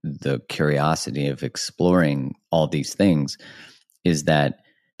through the curiosity of exploring all these things is that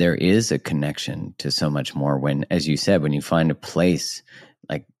there is a connection to so much more when, as you said, when you find a place,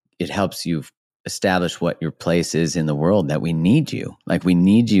 like it helps you establish what your place is in the world, that we need you. Like we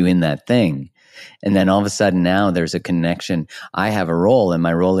need you in that thing. And then all of a sudden now there's a connection. I have a role and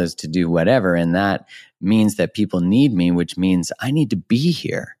my role is to do whatever. And that means that people need me, which means I need to be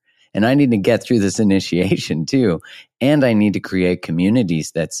here. And I need to get through this initiation too. And I need to create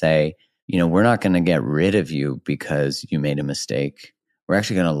communities that say, we're not going to get rid of you because you made a mistake. We're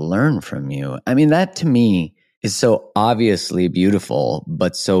actually going to learn from you. I mean, that to me is so obviously beautiful,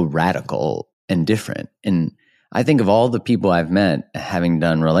 but so radical and different. And I think of all the people I've met having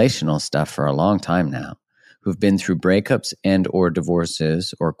done relational stuff for a long time now, who've been through breakups and or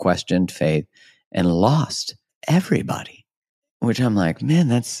divorces or questioned faith and lost everybody, which I'm like, man,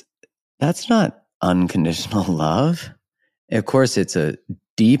 that's not unconditional love. Of course, it's a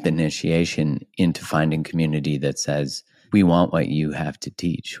deep initiation into finding community that says, we want what you have to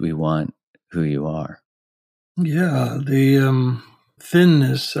teach. We want who you are. Yeah, the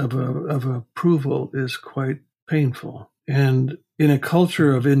thinness of approval is quite painful. And in a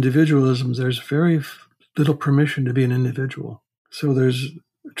culture of individualism, there's very little permission to be an individual. So there's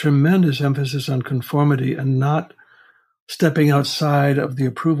tremendous emphasis on conformity and not stepping outside of the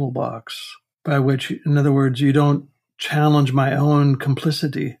approval box, by which, in other words, you don't challenge my own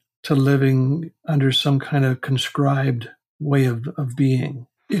complicity to living under some kind of conscribed way of being.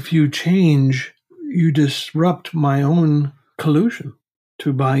 If you change, you disrupt my own collusion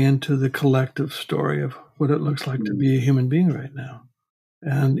to buy into the collective story of what it looks like to be a human being right now.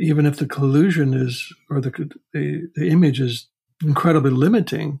 And even if the collusion is, or the image is incredibly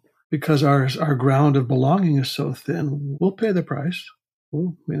limiting because our ground of belonging is so thin. We'll pay the price.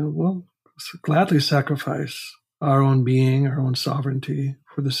 We'll gladly sacrifice our own being, our own sovereignty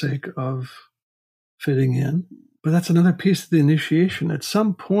for the sake of fitting in. But that's another piece of the initiation. At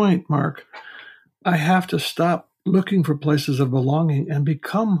some point, Mark, I have to stop looking for places of belonging and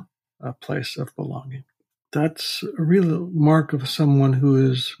become a place of belonging. That's a real mark of someone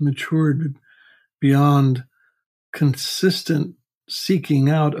who is matured beyond consistent seeking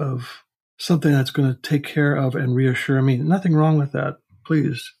out of something that's going to take care of and reassure me. Nothing wrong with that.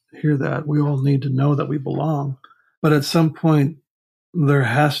 Please hear that. We all need to know that we belong. But at some point, there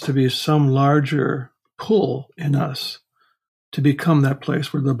has to be some larger pull in us to become that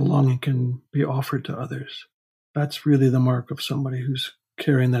place where the belonging can be offered to others. That's really the mark of somebody who's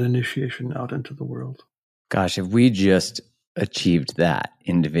carrying that initiation out into the world. Gosh, if we just achieved that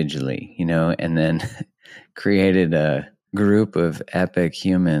individually, and then created a group of epic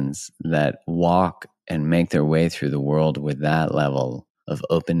humans that walk and make their way through the world with that level of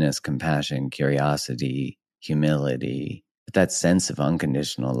openness, compassion, curiosity, humility, that sense of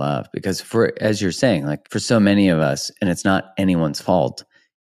unconditional love. Because as you're saying, like for so many of us, and it's not anyone's fault,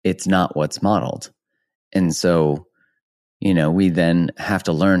 it's not what's modeled. And so, we then have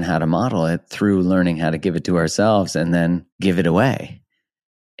to learn how to model it through learning how to give it to ourselves and then give it away.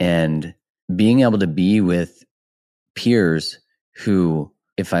 And being able to be with peers who,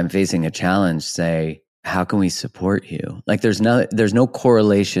 if I'm facing a challenge, say, how can we support you? Like there's no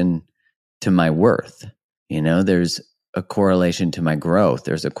correlation to my worth. There's a correlation to my growth.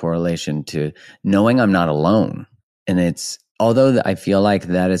 There's a correlation to knowing I'm not alone. And although I feel like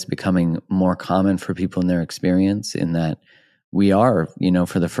that is becoming more common for people in their experience, in that we are,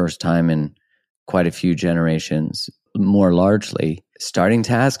 for the first time in quite a few generations, more largely, starting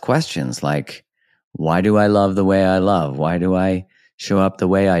to ask questions like, why do I love the way I love? Why do I show up the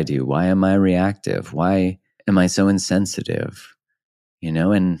way I do? Why am I reactive? Why am I so insensitive?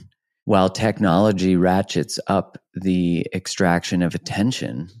 And while technology ratchets up the extraction of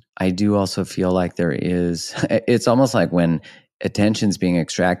attention, I do also feel like it's almost like when attention's being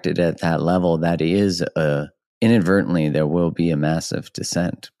extracted at that level, that is inadvertently, there will be a massive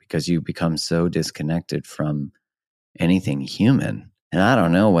descent because you become so disconnected from anything human. And I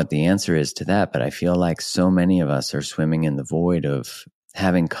don't know what the answer is to that, but I feel like so many of us are swimming in the void of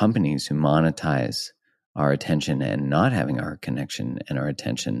having companies who monetize our attention and not having our connection and our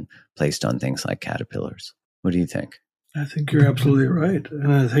attention placed on things like caterpillars. What do you think? I think you're absolutely right.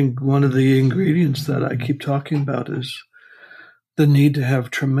 And I think one of the ingredients that I keep talking about is the need to have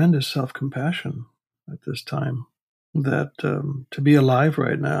tremendous self-compassion at this time. That to be alive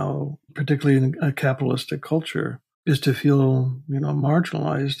right now, particularly in a capitalistic culture, is to feel,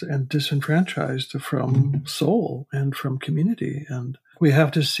 marginalized and disenfranchised from soul and from community. And we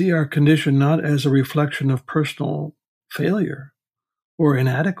have to see our condition not as a reflection of personal failure or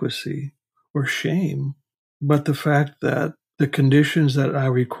inadequacy or shame, but the fact that the conditions that I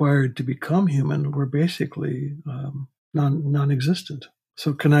required to become human were basically non-existent.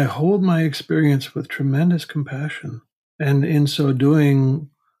 So can I hold my experience with tremendous compassion, and in so doing,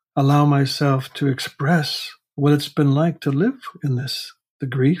 allow myself to express what it's been like to live in this, the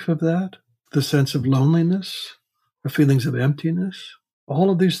grief of that, the sense of loneliness, the feelings of emptiness, all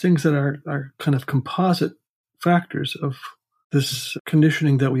of these things that are kind of composite factors of this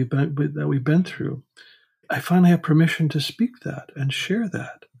conditioning that we've been through. I finally have permission to speak that and share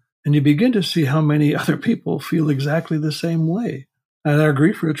that. And you begin to see how many other people feel exactly the same way. And our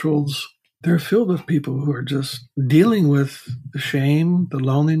grief rituals, they're filled with people who are just dealing with the shame, the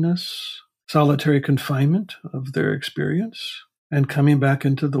loneliness, solitary confinement of their experience, and coming back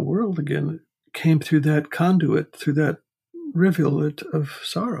into the world again, came through that conduit, through that rivulet of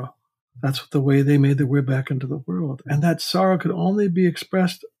sorrow. That's the way they made their way back into the world. And that sorrow could only be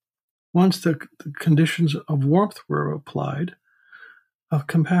expressed once the conditions of warmth were applied, of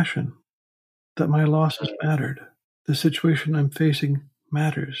compassion, that my losses mattered. The situation I'm facing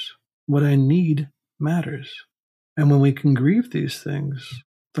matters. What I need matters. And when we can grieve these things,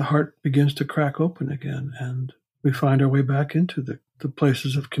 the heart begins to crack open again, and we find our way back into the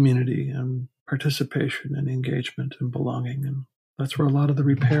places of community and participation and engagement and belonging. And that's where a lot of the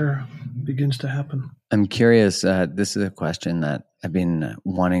repair begins to happen. I'm curious, this is a question that I've been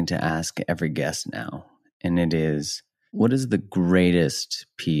wanting to ask every guest now, and it is, what is the greatest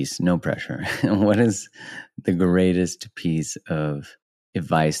piece, no pressure, what is the greatest piece of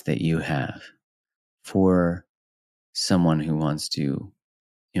advice that you have for someone who wants to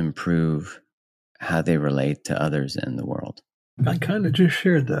improve how they relate to others in the world? I kind of just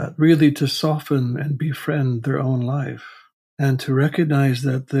shared that, really to soften and befriend their own life and to recognize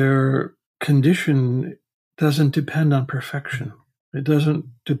that their condition doesn't depend on perfection. It doesn't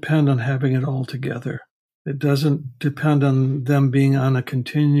depend on having it all together. It doesn't depend on them being on a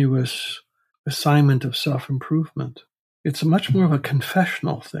continuous assignment of self-improvement. It's much more of a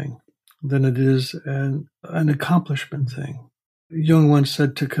confessional thing than it is an accomplishment thing. Jung once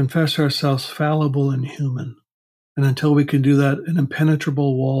said to confess ourselves fallible and human. And until we can do that, an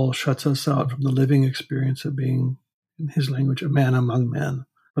impenetrable wall shuts us out from the living experience of being, in his language, a man among men.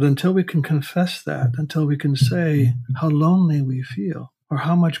 But until we can confess that, until we can say how lonely we feel or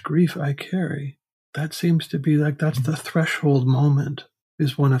how much grief I carry, that seems to be like that's the threshold moment,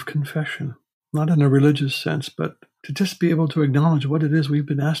 is one of confession. Not in a religious sense, but to just be able to acknowledge what it is we've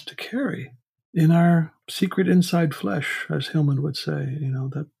been asked to carry in our secret inside flesh, as Hillman would say,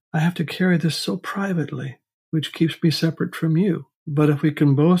 that I have to carry this so privately, which keeps me separate from you. But if we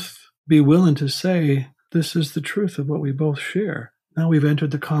can both be willing to say, this is the truth of what we both share, now we've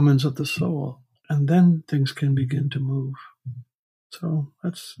entered the commons of the soul, and then things can begin to move. So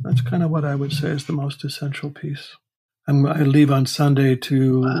that's kind of what I would say is the most essential piece. I leave on Sunday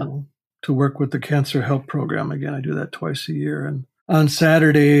to work with the Cancer Help Program again. I do that twice a year, and on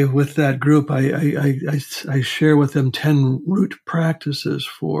Saturday with that group, I share with them 10 root practices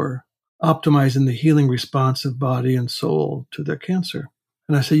for optimizing the healing response of body and soul to their cancer.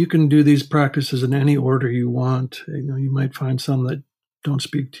 And I say, you can do these practices in any order you want. You might find some that don't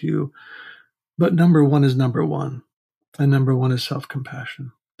speak to you. But number one is number one. And number one is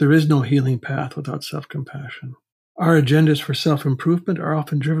self-compassion. There is no healing path without self-compassion. Our agendas for self-improvement are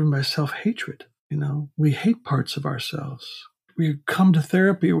often driven by self-hatred. We hate parts of ourselves. We come to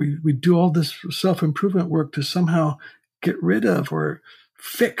therapy, we do all this self-improvement work to somehow get rid of or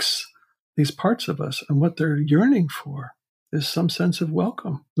fix these parts of us. And what they're yearning for is some sense of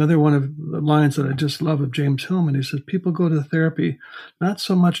welcome. Another one of the lines that I just love of James Hillman, he says, people go to therapy not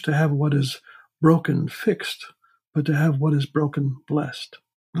so much to have what is broken fixed, but to have what is broken blessed.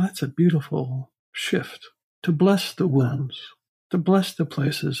 Well, that's a beautiful shift. To bless the wounds, to bless the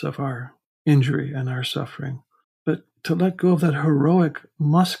places of our injury and our suffering, but to let go of that heroic,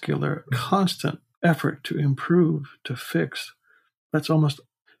 muscular, constant effort to improve, to fix.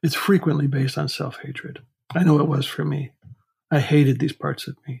 It's frequently based on self-hatred. I know it was for me. I hated these parts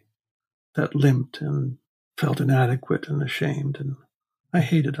of me that limped and felt inadequate and ashamed, and I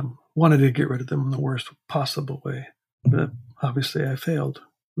hated them, wanted to get rid of them in the worst possible way. But obviously I failed.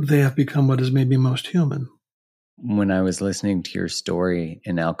 They have become what has made me most human. When I was listening to your story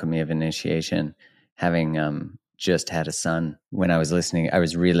in Alchemy of Initiation, having just had a son, when I was listening, I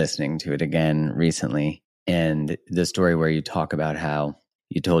was re-listening to it again recently. And the story where you talk about how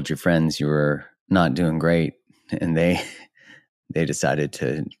you told your friends you were not doing great, and they decided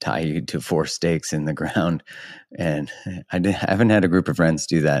to tie you to 4 stakes in the ground. And I haven't had a group of friends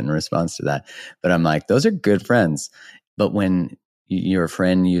do that in response to that. But I'm like, those are good friends. But when your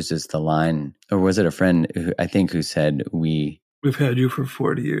friend uses the line, or was it a friend who said, we've had you for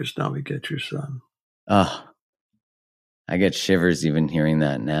 40 years, now we get your son. Oh, I get shivers even hearing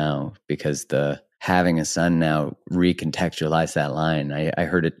that now, because having a son now recontextualized that line. I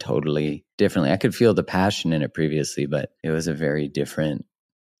heard it totally differently. I could feel the passion in it previously, but it was a very different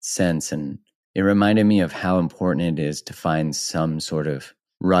sense. And it reminded me of how important it is to find some sort of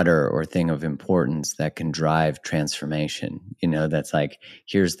rudder or thing of importance that can drive transformation. That's like,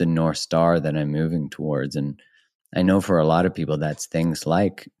 here's the North Star that I'm moving towards. And I know for a lot of people, that's things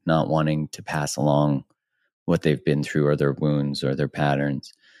like not wanting to pass along what they've been through or their wounds or their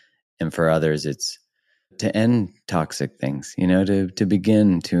patterns. And for others, it's to end toxic things, to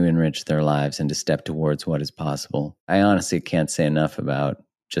begin to enrich their lives and to step towards what is possible. I honestly can't say enough about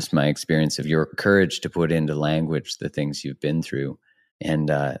just my experience of your courage to put into language the things you've been through.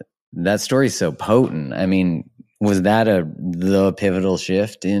 And that story is so potent. I mean, was that the pivotal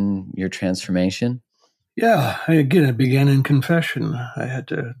shift in your transformation? Yeah, it began in confession. I had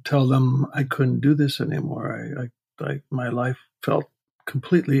to tell them I couldn't do this anymore. My life felt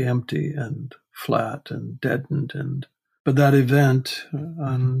completely empty and flat and deadened. But that event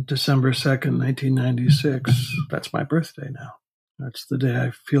on December 2nd, 1996, that's my birthday now. That's the day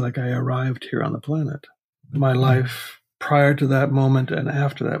I feel like I arrived here on the planet. My life prior to that moment and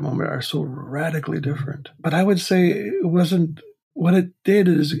after that moment are so radically different. But I would say it wasn't. What it did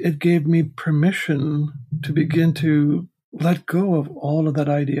is it gave me permission to begin to let go of all of that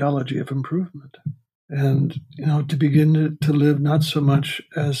ideology of improvement and, to begin to live not so much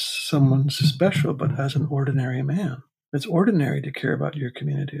as someone special, but as an ordinary man. It's ordinary to care about your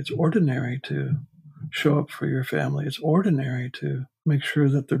community. It's ordinary to show up for your family. It's ordinary to make sure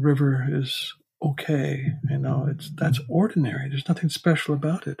that the river is okay. That's ordinary. There's nothing special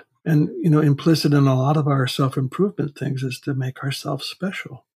about it. And, implicit in a lot of our self-improvement things is to make ourselves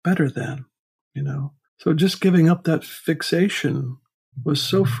special, better than, So just giving up that fixation was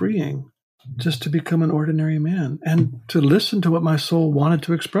so freeing, just to become an ordinary man and to listen to what my soul wanted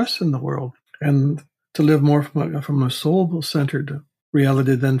to express in the world, and to live more from a soul-centered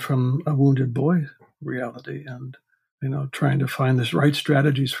reality than from a wounded boy reality, and trying to find the right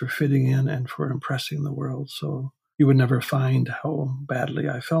strategies for fitting in and for impressing the world. So you would never find how badly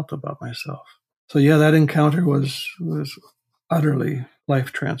I felt about myself. So yeah, that encounter was utterly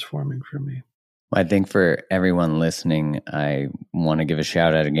life transforming for me. I think for everyone listening, I want to give a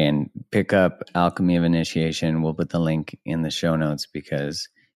shout out again. Pick up Alchemy of Initiation. We'll put the link in the show notes, because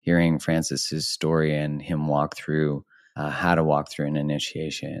hearing Francis's story and him walk through how to walk through an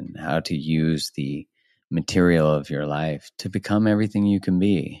initiation, how to use the material of your life to become everything you can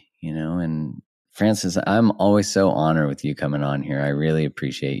be, And Francis, I'm always so honored with you coming on here. I really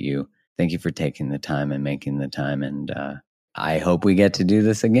appreciate you. Thank you for taking the time and making the time. And I hope we get to do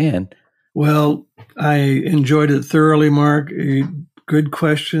this again. Well, I enjoyed it thoroughly, Mark. Good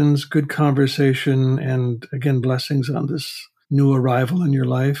questions, good conversation, and again, blessings on this new arrival in your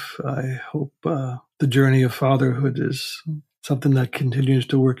life. I hope the journey of fatherhood is something that continues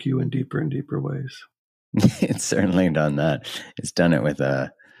to work you in deeper and deeper ways. It's certainly done that. It's done it with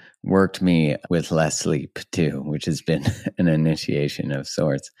worked me with less sleep too, which has been an initiation of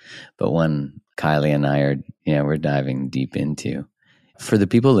sorts, but one Kylie and I are, we're diving deep into. For the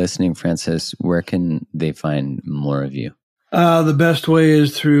people listening, Francis, where can they find more of you? The best way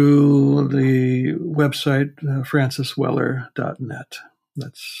is through the website, francisweller.net.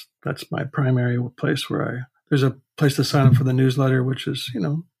 That's my primary place where there's a place to sign up for the newsletter, which is,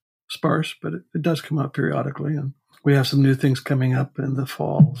 sparse, but it does come out periodically. And we have some new things coming up in the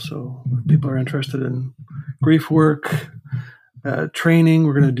fall. So if people are interested in grief work, training,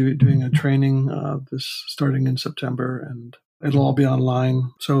 we're going to be doing a training this starting in September, and it'll all be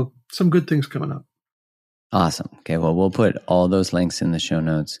online. So some good things coming up. Awesome. Okay, well, we'll put all those links in the show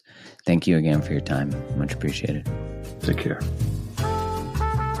notes. Thank you again for your time. Much appreciated. Take care.